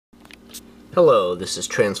Hello, this is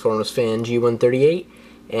Transformers fan G138,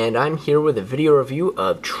 and I'm here with a video review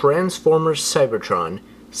of Transformers Cybertron,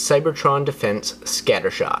 Cybertron Defense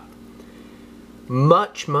Scattershot.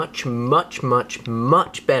 Much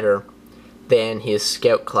better than his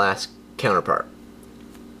Scout class counterpart.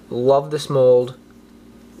 Love this mold.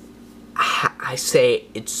 I say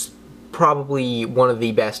it's probably one of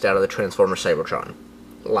the best out of the Transformers Cybertron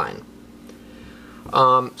line.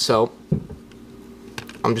 So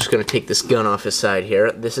I'm just going to take this gun off his side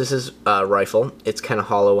here. This is his rifle. It's kind of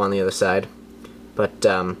hollow on the other side, but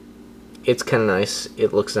it's kind of nice.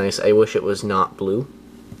 It looks nice. I wish it was not blue,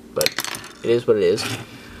 but it is what it is.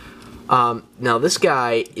 Now this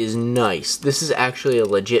guy is nice. This is actually a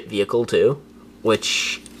legit vehicle too,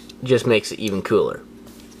 which just makes it even cooler.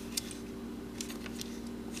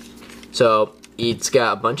 So it's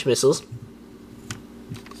got a bunch of missiles,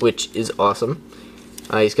 which is awesome.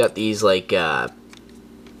 He's got these like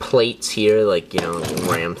plates here, like, you know,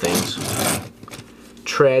 ram things.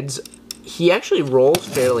 Treads. He actually rolls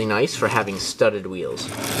fairly nice for having studded wheels.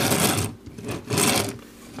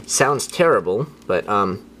 Sounds terrible, but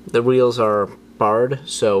the wheels are barred,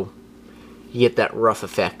 so you get that rough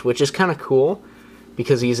effect, which is kind of cool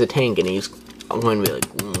because he's a tank and he's going to be like,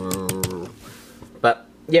 but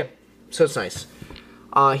yeah, so it's nice.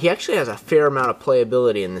 He actually has a fair amount of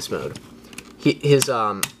playability in this mode. His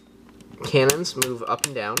cannons move up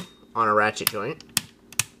and down on a ratchet joint.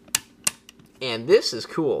 And this is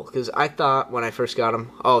cool, because I thought when I first got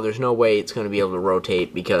him, oh, there's no way it's going to be able to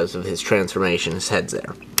rotate because of his transformation. His head's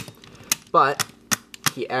there. But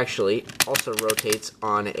he actually also rotates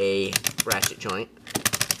on a ratchet joint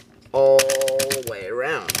all the way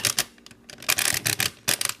around,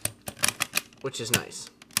 which is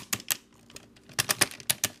nice.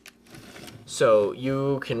 So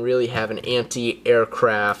you can really have an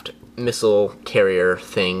anti-aircraft missile carrier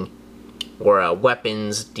thing, or a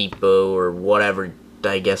weapons depot, or whatever.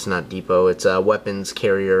 I guess not depot, it's a weapons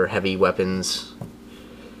carrier, heavy weapons.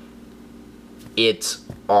 It's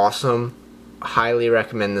awesome. Highly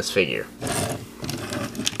recommend this figure.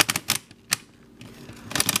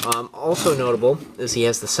 Also notable is he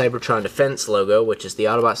has the Cybertron Defense logo, which is the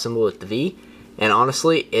Autobot symbol with the V, and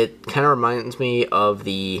honestly it kind of reminds me of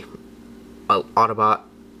the Autobot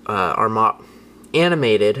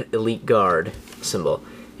animated Elite Guard symbol,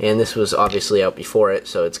 and this was obviously out before it,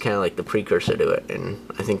 so it's kind of like the precursor to it, and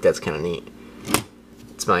I think that's kind of neat.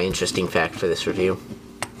 It's my interesting fact for this review.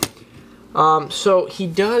 So he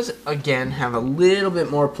does again have a little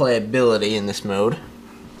bit more playability in this mode.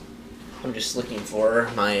 I'm just looking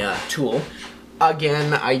for my tool.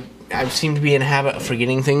 Again, I seem to be in a habit of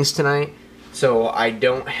forgetting things tonight, so I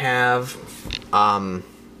don't have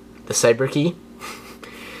the Cyber Key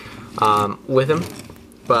with him,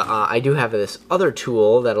 but I do have this other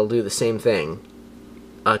tool that'll do the same thing,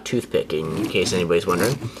 a toothpick, in case anybody's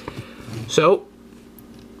wondering. So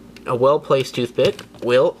a well-placed toothpick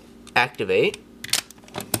will activate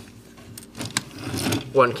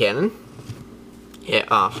one cannon. It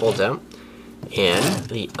folds out, and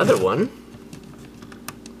the other one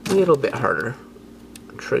a little bit harder.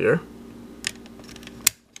 Trigger.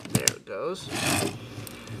 There it goes.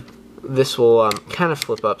 This will kind of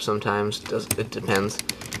flip up sometimes. It depends.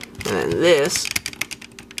 And then this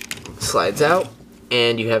slides out,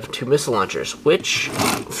 and you have two missile launchers, which,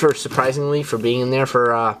 surprisingly, for being in there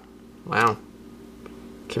for wow,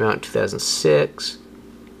 came out in 2006,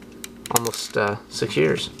 almost 6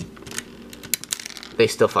 years. They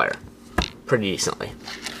still fire pretty decently.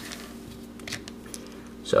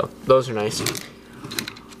 So those are nice.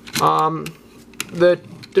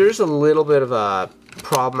 There's a little bit of a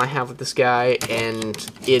problem I have with this guy, and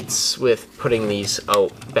it's with putting these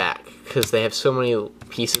back, because they have so many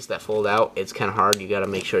pieces that fold out. It's kind of hard. You got to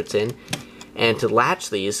make sure it's in, and to latch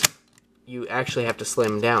these, you actually have to slam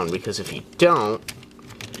them down, because if you don't,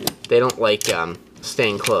 they don't like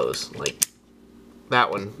staying closed. Like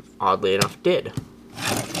that one, oddly enough, did.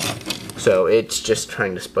 So it's just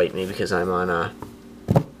trying to spite me because I'm on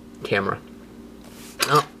camera.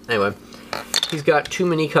 Oh, anyway, he's got two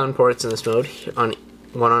Minicon ports in this mode,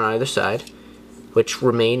 one on either side, which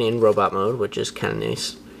remain in robot mode, which is kind of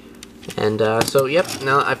nice. And so, yep,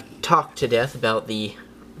 now I've talked to death about the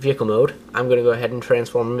vehicle mode, I'm going to go ahead and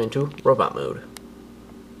transform him into robot mode.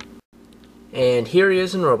 And here he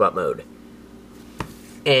is in robot mode.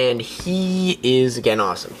 And he is, again,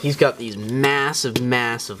 awesome. He's got these massive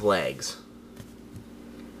legs.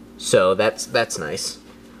 So that's nice.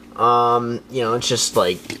 You know, it's just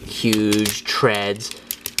like huge treads.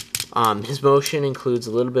 His motion includes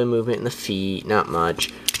a little bit of movement in the feet, not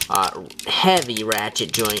much. Heavy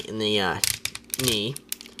ratchet joint in the knee.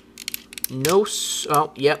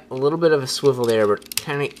 Oh, yep, a little bit of a swivel there, but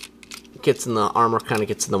kind of gets in the armor, kind of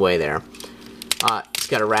gets in the way there. He's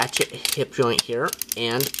got a ratchet hip joint here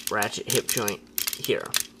and ratchet hip joint here.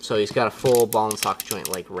 So he's got a full ball and socket joint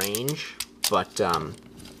like range, but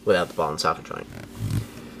without the ball and socket joint.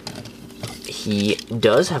 He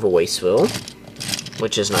does have a waist swivel,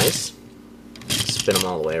 which is nice. Spin him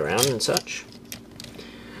all the way around and such.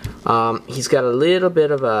 He's got a little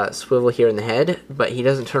bit of a swivel here in the head, but he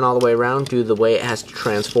doesn't turn all the way around due to the way it has to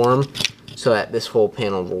transform so that this whole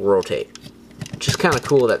panel will rotate. Which is kind of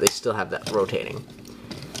cool that they still have that rotating.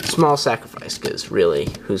 Small sacrifice, because really,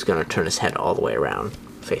 who's going to turn his head all the way around,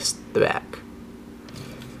 face the back?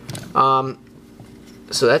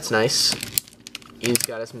 So that's nice. He's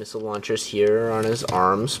got his missile launchers here on his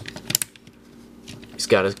arms. He's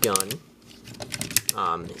got his gun.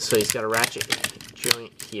 So he's got a ratchet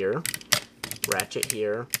joint here, ratchet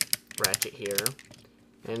here,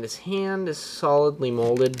 and his hand is solidly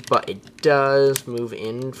molded, but it does move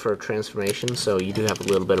in for transformation, so you do have a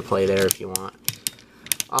little bit of play there if you want.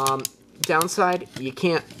 Downside, you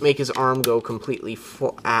can't make his arm go completely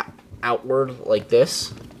outward like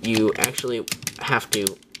this. You actually have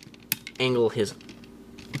to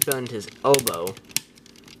bend his elbow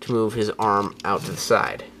to move his arm out to the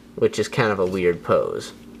side, which is kind of a weird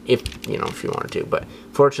pose, if you wanted to. But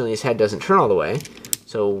fortunately, his head doesn't turn all the way,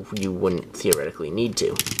 so you wouldn't theoretically need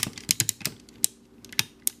to.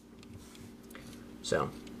 So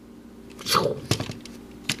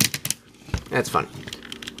that's fun.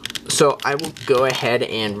 So I will go ahead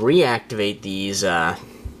and reactivate these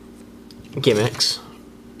gimmicks.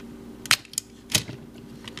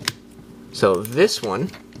 So this one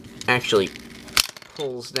actually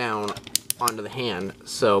pulls down onto the hand.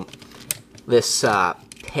 So this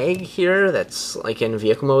peg here that's like in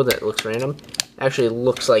vehicle mode that looks random actually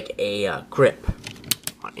looks like a grip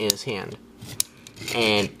in his hand.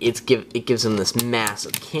 And it gives him this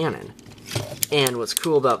massive cannon. And what's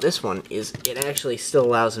cool about this one is it actually still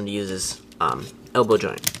allows him to use his elbow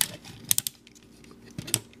joint.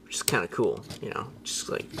 Which is kind of cool, just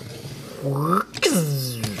like...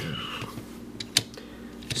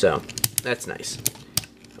 So, that's nice.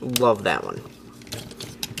 Love that one.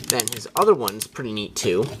 Then his other one's pretty neat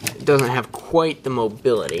too. It doesn't have quite the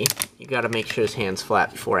mobility. You gotta make sure his hand's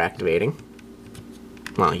flat before activating.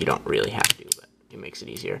 Well, you don't really have to, but it makes it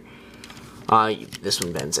easier. This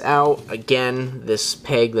one bends out. Again, this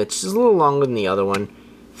peg that's just a little longer than the other one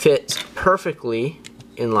fits perfectly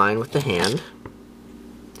in line with the hand.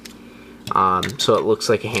 So it looks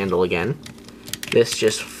like a handle again. This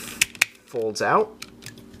just folds out,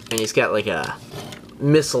 and he's got like a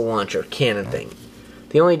missile launcher cannon thing.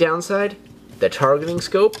 The only downside, the targeting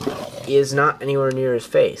scope is not anywhere near his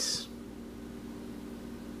face.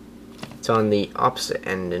 It's on the opposite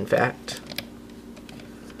end, in fact.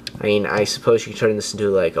 I mean, I suppose you could turn this into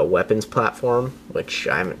like a weapons platform, which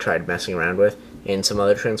I haven't tried messing around with, and some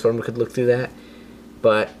other transformer could look through that.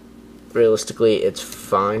 But realistically, it's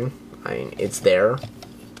fine. I mean, it's there.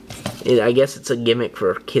 I guess it's a gimmick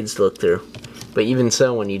for kids to look through. But even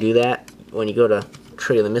so, when you do that, when you go to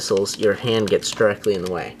trigger the missiles, your hand gets directly in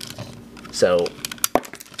the way. So,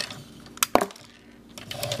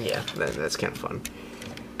 yeah, that's kind of fun.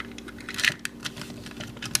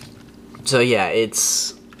 So yeah,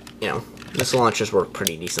 it's, missile launchers work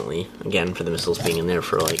pretty decently, again, for the missiles being in there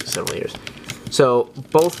for like several years. So,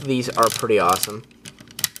 both of these are pretty awesome.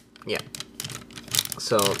 Yeah.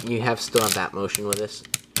 So, you still have that motion with this.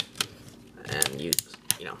 And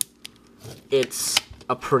it's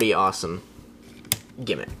a pretty awesome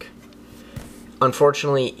gimmick.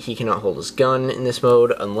 Unfortunately, he cannot hold his gun in this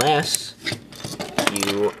mode unless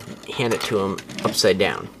you hand it to him upside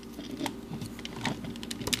down.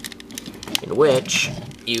 In which,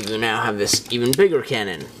 you now have this even bigger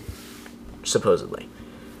cannon, supposedly.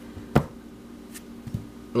 I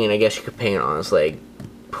mean, I guess you could paint it on his leg,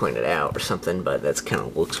 point it out or something, but that's kind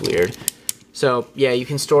of looks weird. So, yeah, you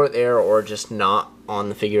can store it there or just not on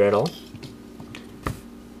the figure at all.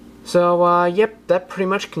 So, yep, that pretty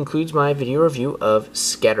much concludes my video review of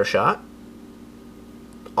Scattershot.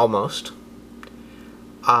 Almost.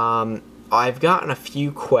 I've gotten a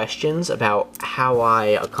few questions about how I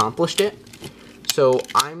accomplished it. So,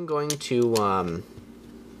 I'm going to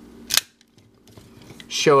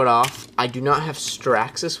show it off. I do not have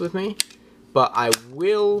Straxus with me, but I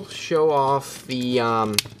will show off the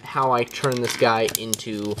how I turn this guy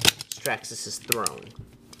into Straxus's throne.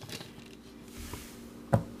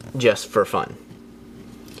 Just for fun.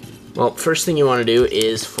 Well, first thing you want to do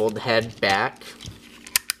is fold the head back,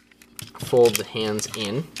 fold the hands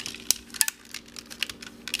in,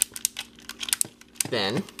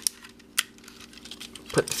 then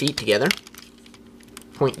put the feet together.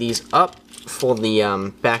 Point these up, fold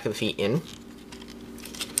the back of the feet in.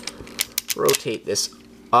 Rotate this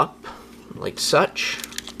up, like such.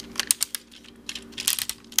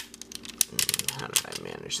 How did I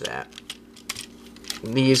manage that?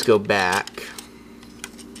 These go back.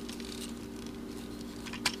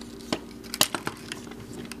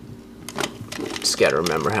 Just gotta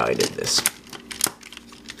remember how I did this.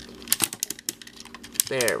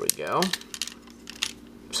 There we go.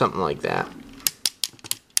 Something like that.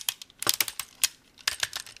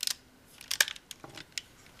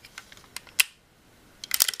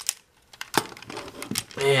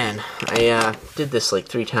 Man, I did this like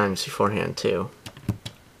 3 times beforehand too.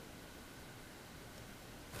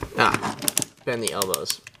 Bend the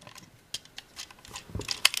elbows.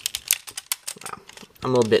 Wow.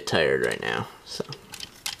 I'm a little bit tired right now, so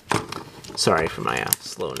sorry for my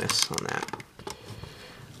slowness on that.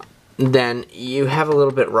 Then you have a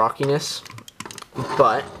little bit rockiness,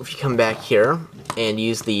 but if you come back here and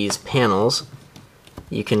use these panels,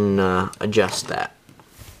 you can adjust that.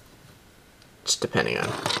 Just depending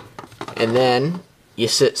on. And then you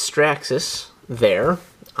sit Straxus there.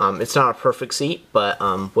 It's not a perfect seat, but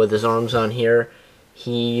with his arms on here,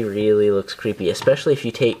 he really looks creepy. Especially if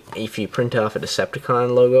you print off a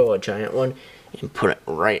Decepticon logo, a giant one, and put it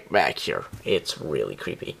right back here. It's really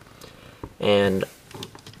creepy, and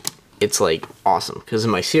it's like awesome because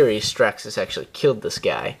in my series, Straxus actually killed this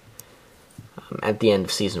guy at the end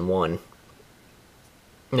of season 1.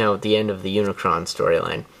 No, at the end of the Unicron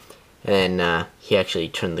storyline. And then he actually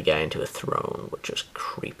turned the guy into a throne, which was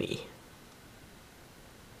creepy.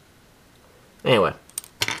 Anyway.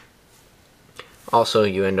 Also,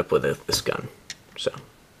 you end up with this gun. So,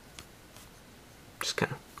 just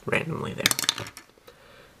kind of randomly there.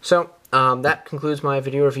 So, that concludes my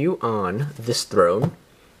video review on this throne,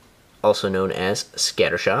 also known as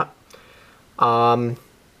Scattershot.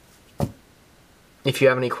 If you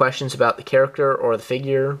have any questions about the character or the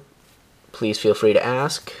figure, please feel free to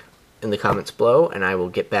ask in the comments below, and I will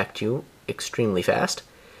get back to you extremely fast.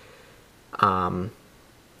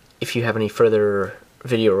 If you have any further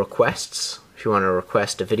video requests, if you want to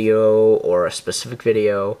request a video or a specific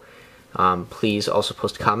video, please also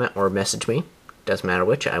post a comment or message me. Doesn't matter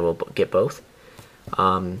which, I will get both.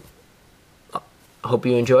 Hope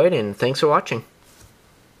you enjoyed, and thanks for watching.